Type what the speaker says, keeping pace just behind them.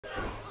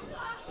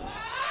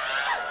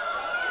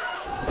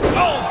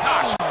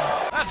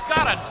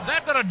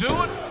gonna do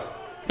it?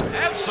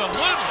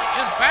 Absolutely.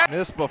 In fact,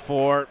 this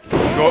before.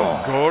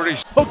 Gory.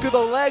 Hook of the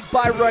leg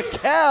by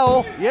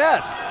Raquel.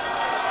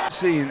 Yes.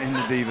 Seeing in the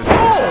Divas.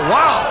 Oh,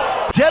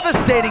 wow.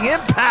 Devastating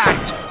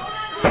impact.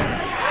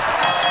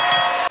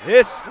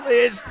 This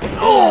is,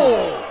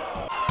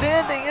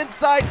 standing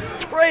inside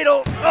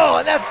cradle. Oh,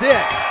 and that's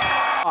it.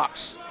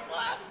 Fox.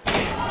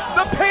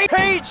 The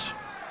Paige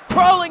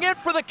crawling in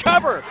for the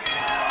cover.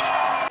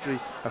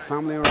 A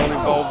family are all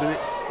involved in it.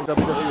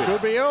 This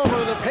could be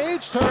over. The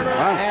Paige turner,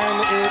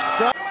 and it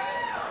does.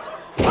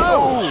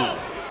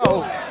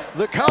 Oh,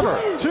 the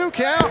cover. 2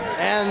 count,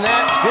 and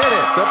that did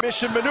it. The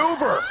mission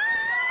maneuver.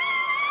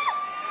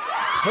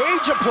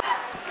 Paige.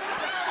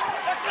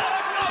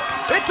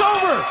 It's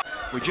over.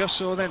 We just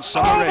saw then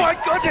Summer Oh Rae. my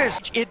goodness!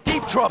 In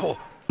deep trouble.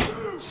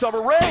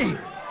 Summer Rae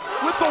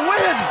with the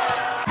win.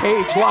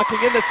 Paige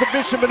locking in the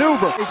submission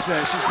maneuver. Paige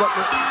there, she's got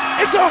the...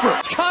 It's over.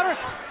 It's Connor.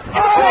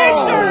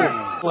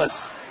 Oh!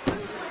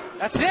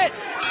 That's it.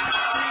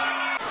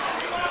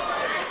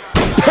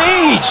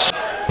 Paige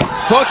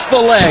hooks the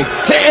leg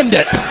to end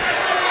it.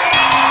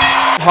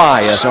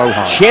 High. So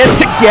high. Chance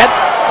to get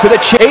to the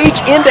Paige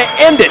in to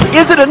end it.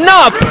 Is it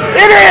enough?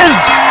 It is!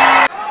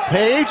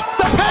 Paige,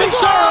 the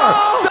Pacer!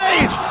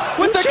 Paige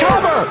with the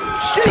cover!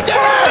 She did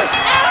it!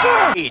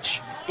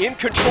 Paige in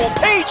control.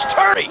 Paige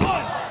turning.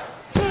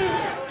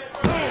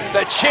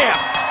 The champ.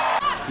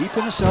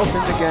 Keeping herself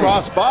in the game.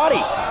 Cross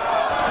body.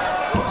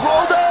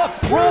 Rolled up,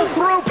 rolled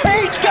through.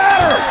 Paige got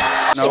her.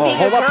 Should be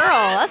a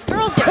girl. Us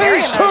girls get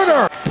very Paige emotional.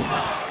 Turner.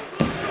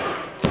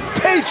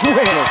 Paige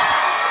wins.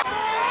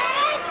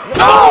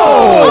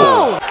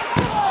 No!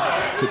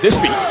 Could this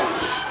be?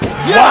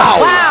 Yes!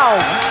 Wow.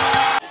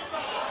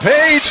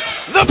 Paige,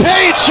 the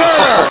Paige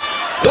Turner.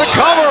 The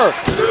cover.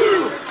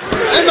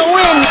 And the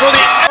win for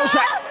the...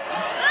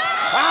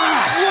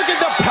 Look at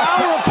the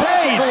power of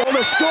Paige! On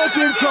the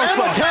Scorpion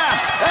crossbar.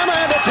 Emma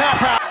had the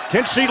tap out.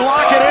 Can she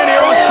lock it in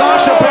here on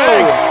Sasha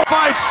Banks?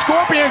 Fight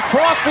Scorpion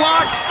cross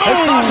lock. And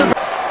Sasha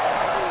Banks.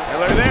 And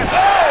look at this. Oh!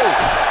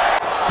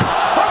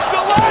 Hooks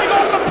the leg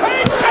off the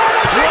Paige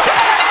shoulder. She did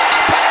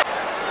it!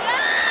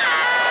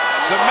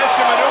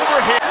 Submission maneuver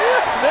here.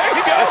 There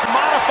you go. This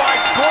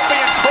modified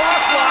Scorpion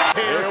cross lock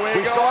here.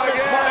 We saw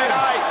this Monday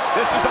night.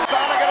 This is what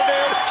Sana gonna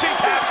do. She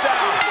taps out.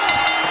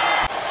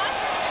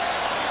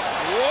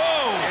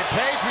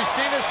 Paige, we've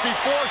seen this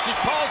before. She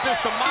calls this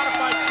the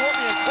modified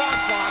Scorpion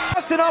crosslock.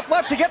 Just enough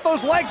left to get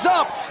those legs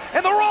up.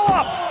 And the roll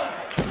up.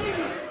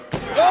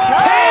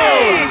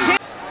 Paige!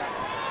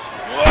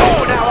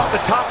 Whoa, now off the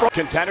top rope.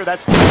 Contender,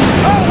 that's... Oh,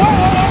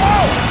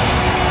 whoa.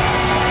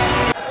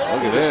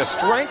 Look at this.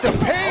 Strength of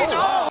Paige.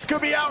 Oh, this could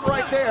be out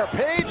right there.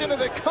 Paige into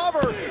the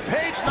cover.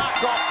 Paige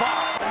knocks off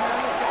Fox.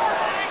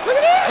 Look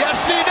at this. Yes,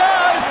 she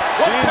does.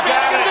 What's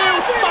Tamina going to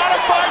do?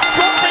 Modified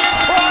Scorpion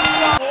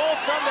crosslock.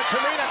 Stun to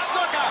Tamina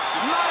Snuka.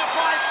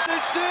 Modified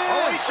 16.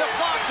 Alicia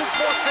Fox is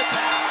forced to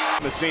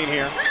tap. The scene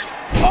here.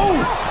 Oh,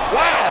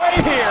 wow.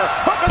 Right here.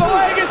 Hook of the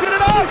leg. Is it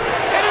enough?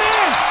 And it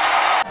is.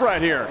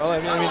 Right here. Well,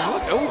 I mean,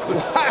 look. Oh,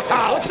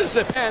 wow. Looks as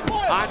if. And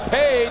on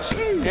Paige.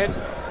 And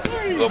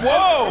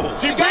whoa.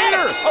 She beat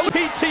her.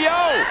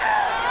 PTO.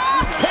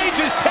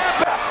 Paige's tap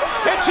out.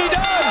 And she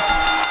does.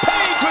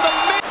 Paige with a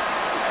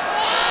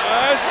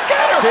she's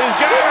got her. She's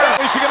got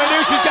her. What's she going to do?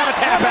 She's got to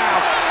tap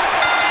out.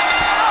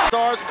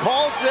 Stars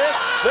calls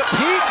this the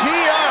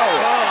PTO.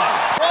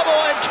 Trouble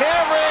and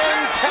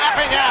Cameron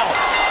tapping out.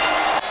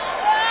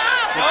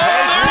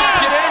 Paige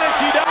get in and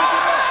she does.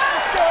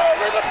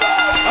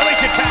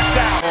 Alicia taps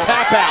out.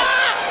 Tap out.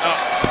 Oh,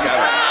 she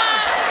got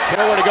her.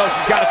 Nowhere to go.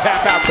 She's got to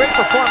tap out. Great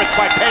performance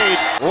by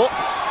Paige. Oh.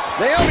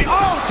 Naomi,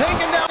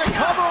 taking down the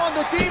cover on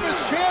the Divas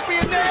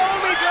champion.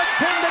 Naomi just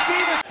pinned the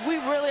Divas. We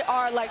really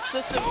are like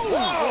sisters.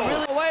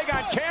 Really leg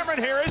on Cameron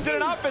here. Is it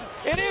enough? And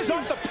it is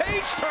off the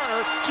Paige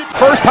Turner.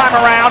 First time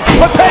around,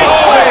 but Paige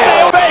flips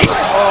the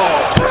face.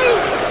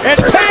 And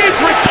Paige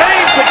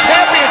retains the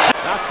championship.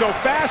 Not so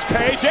fast,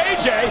 Paige.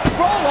 AJ,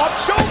 roll up,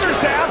 shoulders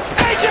down.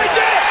 AJ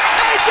did it.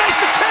 AJ's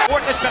the champion.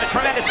 This been a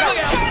tremendous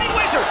match. Shining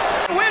Wizard.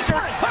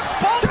 Wizard hooks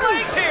both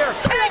legs here.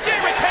 AJ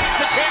retains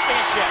the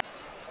championship.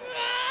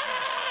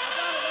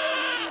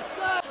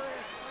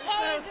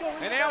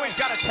 And Naomi's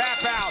got to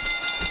tap out.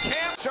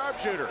 Cam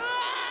sharpshooter.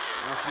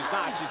 No, she's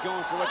not. She's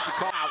going for what she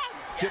called out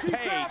to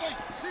Paige.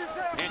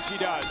 And she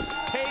does.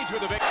 Paige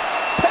with a big...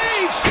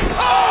 Paige!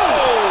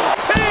 Oh!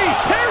 T!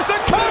 Here's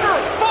the cover!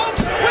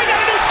 Folks, we got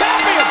a new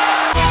champion!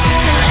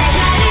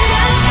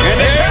 And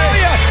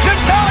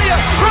Natalia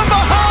from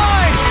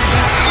behind!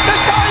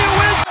 Natalia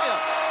wins!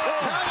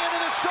 Natalia to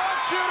the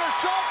sharpshooter!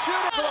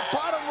 Sharpshooter for the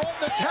bottom rope.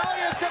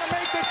 Natalia is going to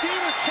make the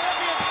Divas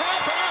champion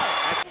tap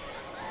out!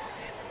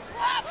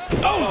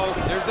 Oh!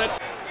 There's that...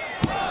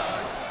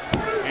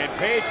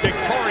 Paige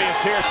victorious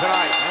here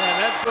tonight. And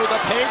then through the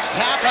Paige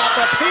tap out,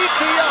 the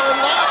PTO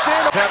locked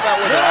in. Tap out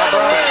with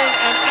the ring,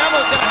 and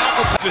Emma's going to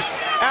have to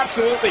just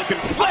absolutely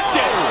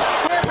conflicted.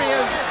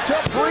 Champion to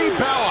Brie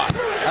Bella,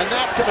 and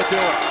that's going to do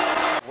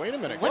it. Wait a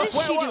minute. What is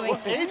she doing?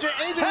 AJ,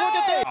 look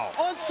at this.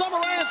 On Summer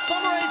Rae, and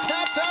Summer Rae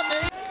taps out.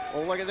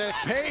 Oh, look at this.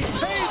 Paige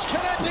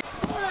connecting.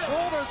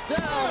 shoulders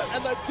down,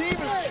 and the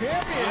Divas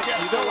champion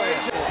gets the win.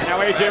 And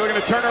now AJ looking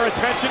to turn her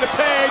attention to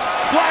Paige.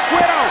 Black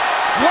Widow.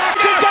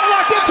 She's got it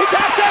locked in. She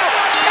taps out.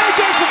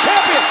 AJ's the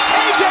champion.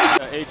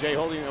 AJ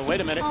holding.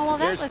 Wait a minute. Oh, well,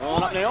 Here's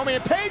Naomi,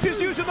 and Paige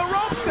is using the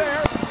ropes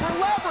there for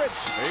leverage.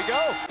 There you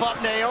go.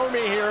 But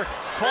Naomi here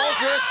calls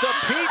this the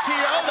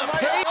PTO. The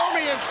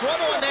Naomi in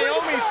trouble, and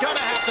Naomi's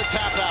gonna have to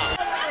tap out.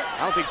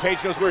 I don't think Paige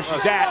knows where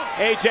she's at.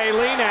 AJ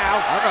Lee now.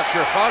 I'm not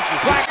sure if Fox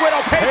is. Black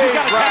Widow. Paige has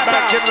got to tap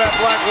back out. into that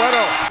Black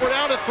Widow. We're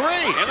down to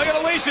 3. And look at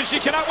Alicia.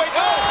 She cannot wait.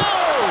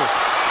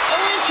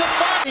 Alicia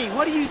Fox.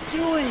 What are you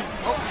doing?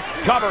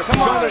 Cover.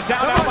 Shoulders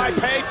down now by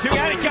Paige.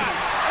 And he got it.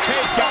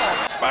 Paige got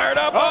it. Fired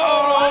up.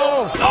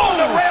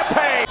 The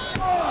rampage.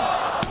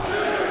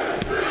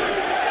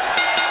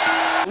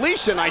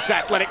 Alicia, nice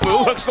athletic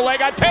move. Hooks the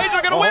leg on Paige.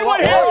 Looking to win one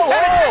here.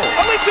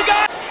 Alicia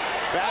got it.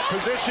 Bad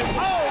position.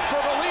 From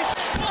Alicia.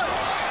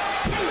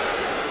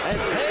 And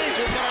Paige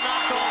is going to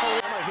knock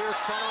off Emma here,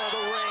 center of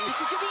the ring. This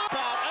is to be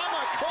about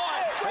Emma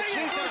caught, but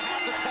she's going to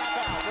have to tap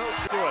out.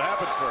 See what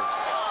happens first.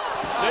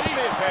 See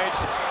it, Paige.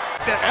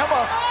 Then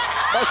Emma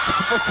might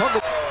suffer from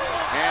the...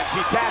 And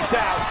she taps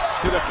out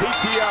to the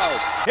PTO.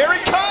 Here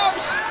it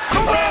comes.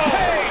 The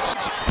Rampage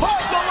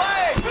hooks the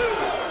leg.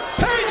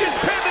 Paige has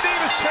pinned the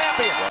Divas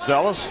champion.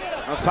 Zealous.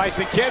 Now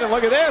Tyson Kidd, and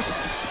look at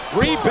this.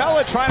 Brie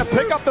Bella trying to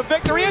pick up the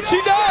victory, and she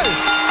does.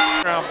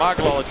 Around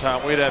Michael all the time,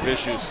 we'd have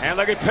issues. And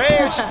look at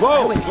Paige.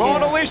 Whoa,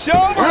 throwing Alicia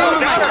over.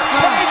 Paige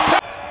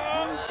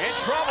in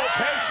trouble.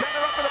 Paige sent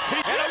her up for the P.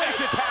 And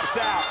Alicia taps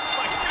out.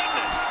 My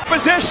goodness.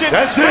 Position.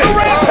 That's for it. the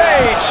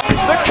Rampage.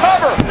 The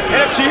cover.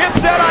 And if she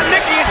hits that on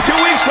Nikki in 2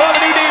 weeks, we'll have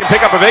an ED.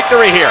 Pick up a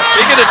victory here.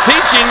 Speaking of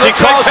teaching, She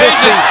looks calls like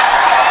this Paige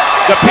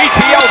the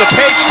PTO, the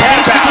Paige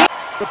tap out.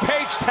 The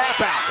Paige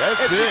tap out. That's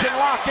if she it. can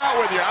lock out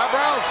with your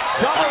eyebrows.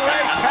 Summer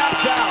Rae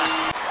taps out.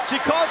 She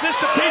calls this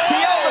the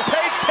PTO, the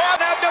Paige tap.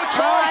 Have no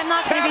choice. Oh, I'm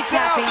not going to be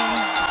tapping.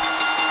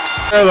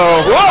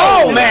 Hello.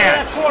 Whoa,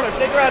 man.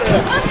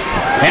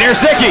 And here's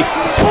Nikki.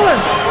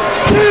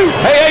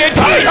 Hey,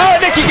 tight. Oh,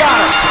 Nikki got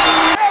her.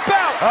 Tap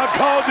out. I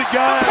called the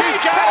guy. She's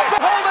got it.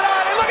 Hold it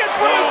on. And look at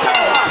Brie.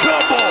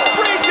 Come on.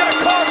 Brie's going to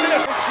cause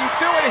this. What's she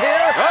doing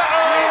here?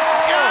 She's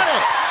got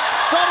it.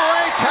 Summer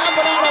Rae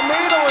tapping on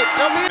immediately.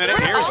 And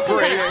here's All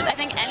Brie. competitors. I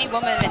think any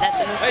woman that's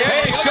in this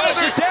Hey, business.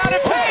 shoulders down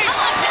and Paige.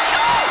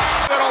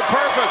 That on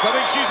purpose. I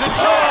think she's in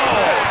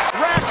charge.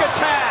 Rack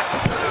attack.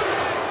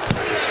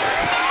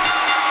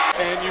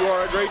 And you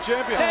are a great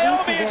champion.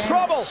 Naomi in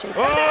trouble. And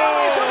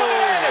Naomi's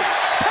eliminated.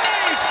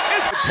 Paige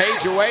is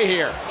Paige away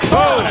here.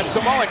 And a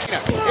Samoan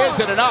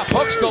isn't enough.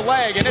 Hooks the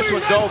leg, and this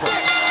one's over.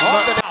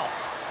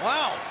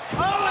 Wow.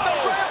 Oh, and the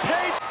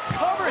Rampage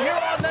cover here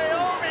on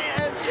Naomi,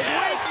 and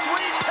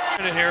sweet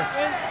Paige. In here.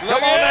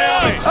 Come on,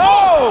 Naomi.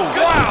 Oh,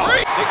 wow.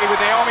 Nikki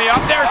with Naomi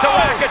up. There's the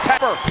rack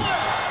attack.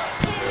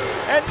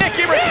 And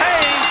Nikki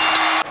retains.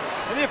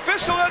 And the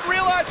official doesn't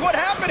realize what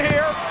happened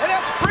here. And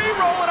that's Brie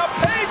rolling up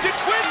Paige and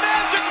Twin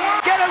Magic work.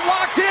 Get it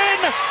locked in.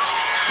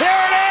 There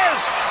it is.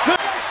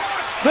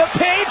 The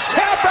Paige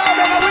tap out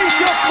on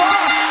Alicia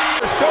Fox.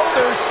 The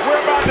shoulders.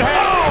 We're about to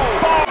have.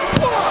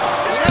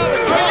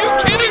 Are you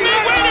kidding me?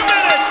 Wait a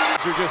minute.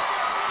 These are just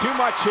too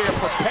much here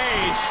for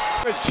Paige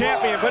as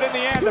champion. But in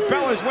the end, the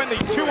Bellas win the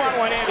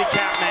 2-on-1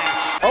 handicap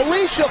match.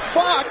 Alicia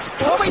Fox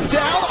coming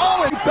down.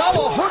 Oh, and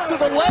Bella hooked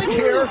to the leg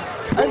here.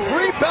 And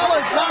Brie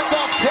Bella's knocked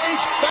off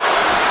Paige.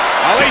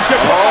 Alicia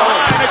from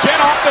behind,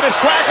 again off the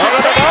distraction.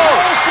 Paige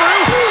rolls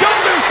through,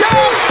 shoulders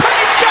down.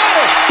 Paige got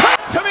it.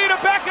 Tamina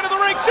back into the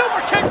ring,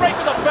 super kick right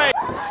to the face.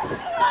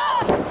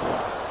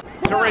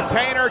 To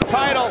retain her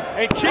title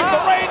and keep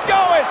the reign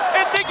going.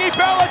 And Nikki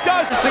Bella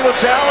does. Single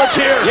challenge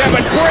here. Yeah,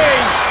 but Brie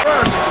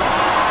first.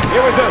 It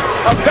was a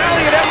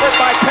valiant effort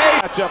by Paige.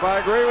 Matchup, I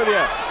agree with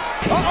you.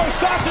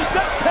 Sasha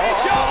set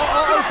Paige up.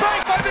 To the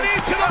bank by the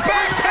knees to the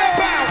back. Tap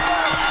out.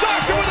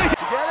 Sasha with a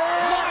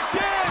locked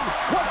in.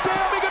 What's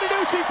Naomi going to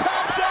do? She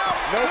taps out.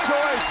 No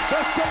choice.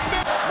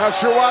 Not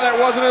sure why that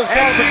wasn't as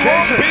And she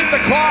won't complicated. beat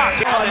the clock.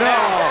 Oh,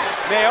 no.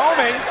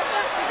 Naomi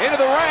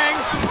into the ring.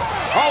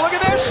 Oh, look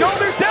at this.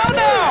 Shoulders down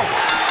now.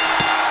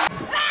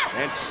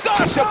 And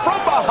Sasha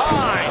from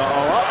behind.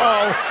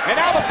 And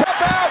now the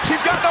pep out. She's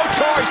got no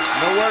choice.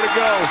 Nowhere to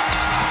go.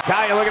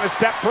 Talia looking to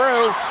step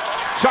through.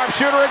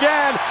 Sharpshooter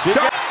again.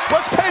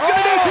 What's Paige going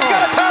to do? She's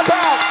got to tap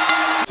out.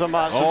 Some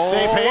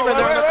safe haven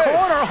there in the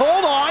corner.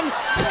 Hold on.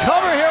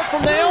 Cover here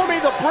from Naomi,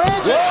 the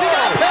bridge, and she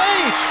got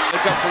Paige.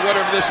 Make up for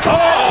whatever this.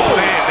 Oh,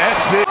 man,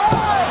 that's it.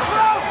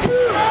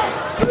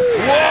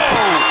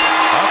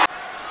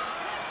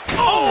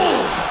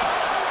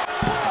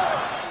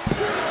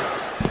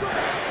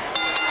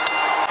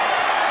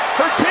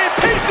 Her team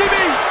PCB.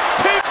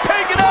 Team's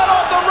taking out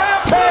on the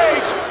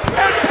Rampage.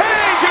 And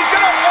Paige is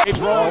going to.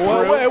 Paige rolling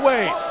through.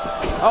 Wait.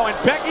 Oh, and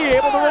Becky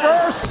able to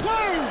reverse.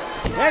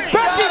 And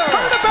Becky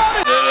turnabout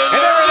it.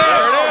 And there it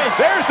is.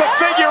 There's the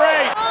figure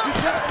 8.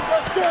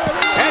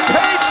 And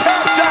Paige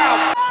taps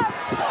out.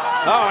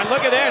 Oh, and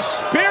look at this.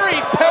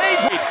 Spearing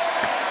Paige.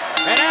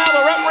 And now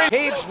the referee.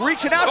 Paige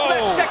reaching out for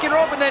that second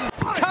rope and then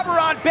cover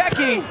on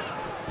Becky.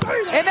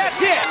 And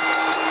that's it.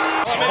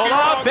 Hold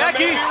on,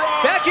 Becky.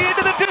 Becky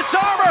into the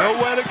disarmer.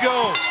 Nowhere to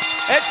go.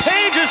 And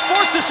Paige is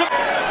forced to. And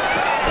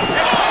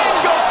Paige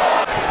goes.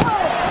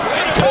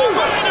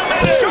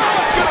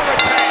 Charlotte's going to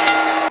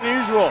retain.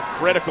 Unusual,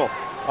 critical.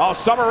 Oh,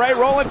 Summer Rae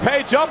rolling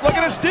Paige up,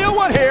 looking to steal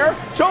one here.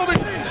 Shoulder,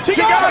 she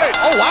got it.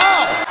 Oh,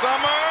 wow.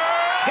 Summer.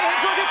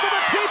 Paige looking for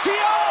the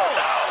PTO.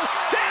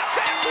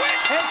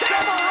 And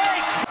Summer Rae.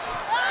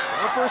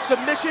 For a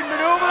submission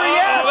maneuver,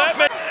 yes.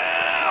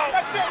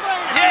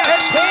 Yes.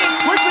 And Paige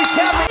quickly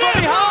tapping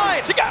from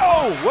behind. She got,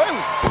 oh, whoa.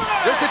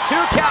 Just a 2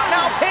 count.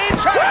 Now Paige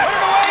trying to put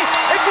it away.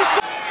 And she's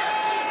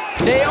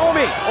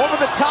Naomi over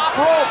the top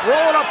rope,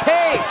 rolling up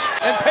Paige.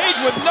 And Paige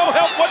with no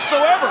help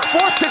whatsoever.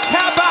 Forced to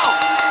tap out.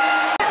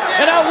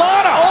 And now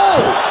Lana. Oh!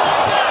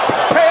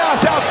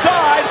 Chaos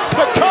outside.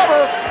 The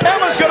cover.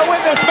 Emma's going to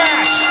win this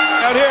match.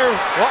 Out here.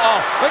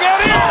 Uh-oh. Look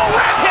out here. Oh,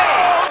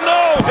 rampage.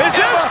 No. Is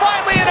this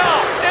finally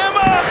enough?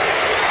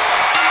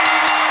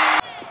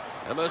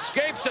 Emma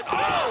escapes it.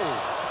 Oh!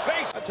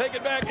 Face. Take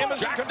it back. Emma's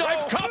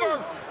jackknife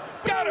cover.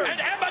 Got her. And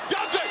Emma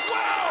does it.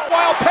 Wow!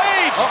 While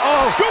Paige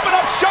scooping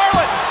up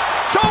Charlotte.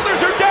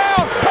 Shoulders are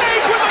down.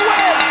 Paige with the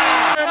win.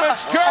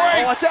 Emma's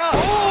Curry. Watch out.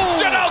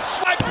 Sit out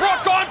like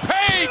Brooke on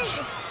Paige.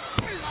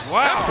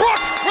 Wow. And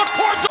Brooke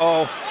reports.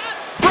 Oh.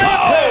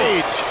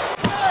 Rampage.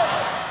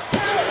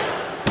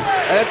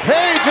 And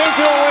Paige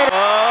into a win.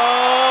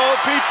 Oh,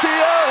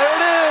 PTO. There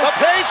it is. The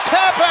Paige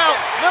tap out.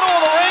 Middle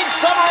of the ring.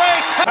 Summer Rae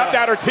tapped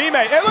out her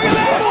teammate. And look at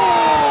this.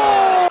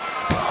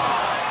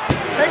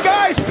 And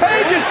guys,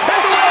 Paige is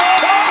pinned to win the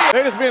champion.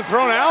 They just being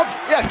thrown out.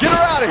 Yeah, get her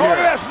out of here. Look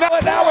at this.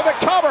 Now with a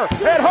cover.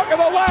 And hook of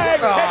the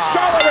leg. And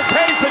Charlotte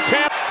retains the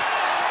champ.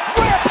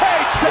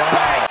 Rampage to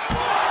bang.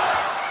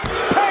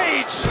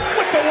 Paige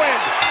with the win.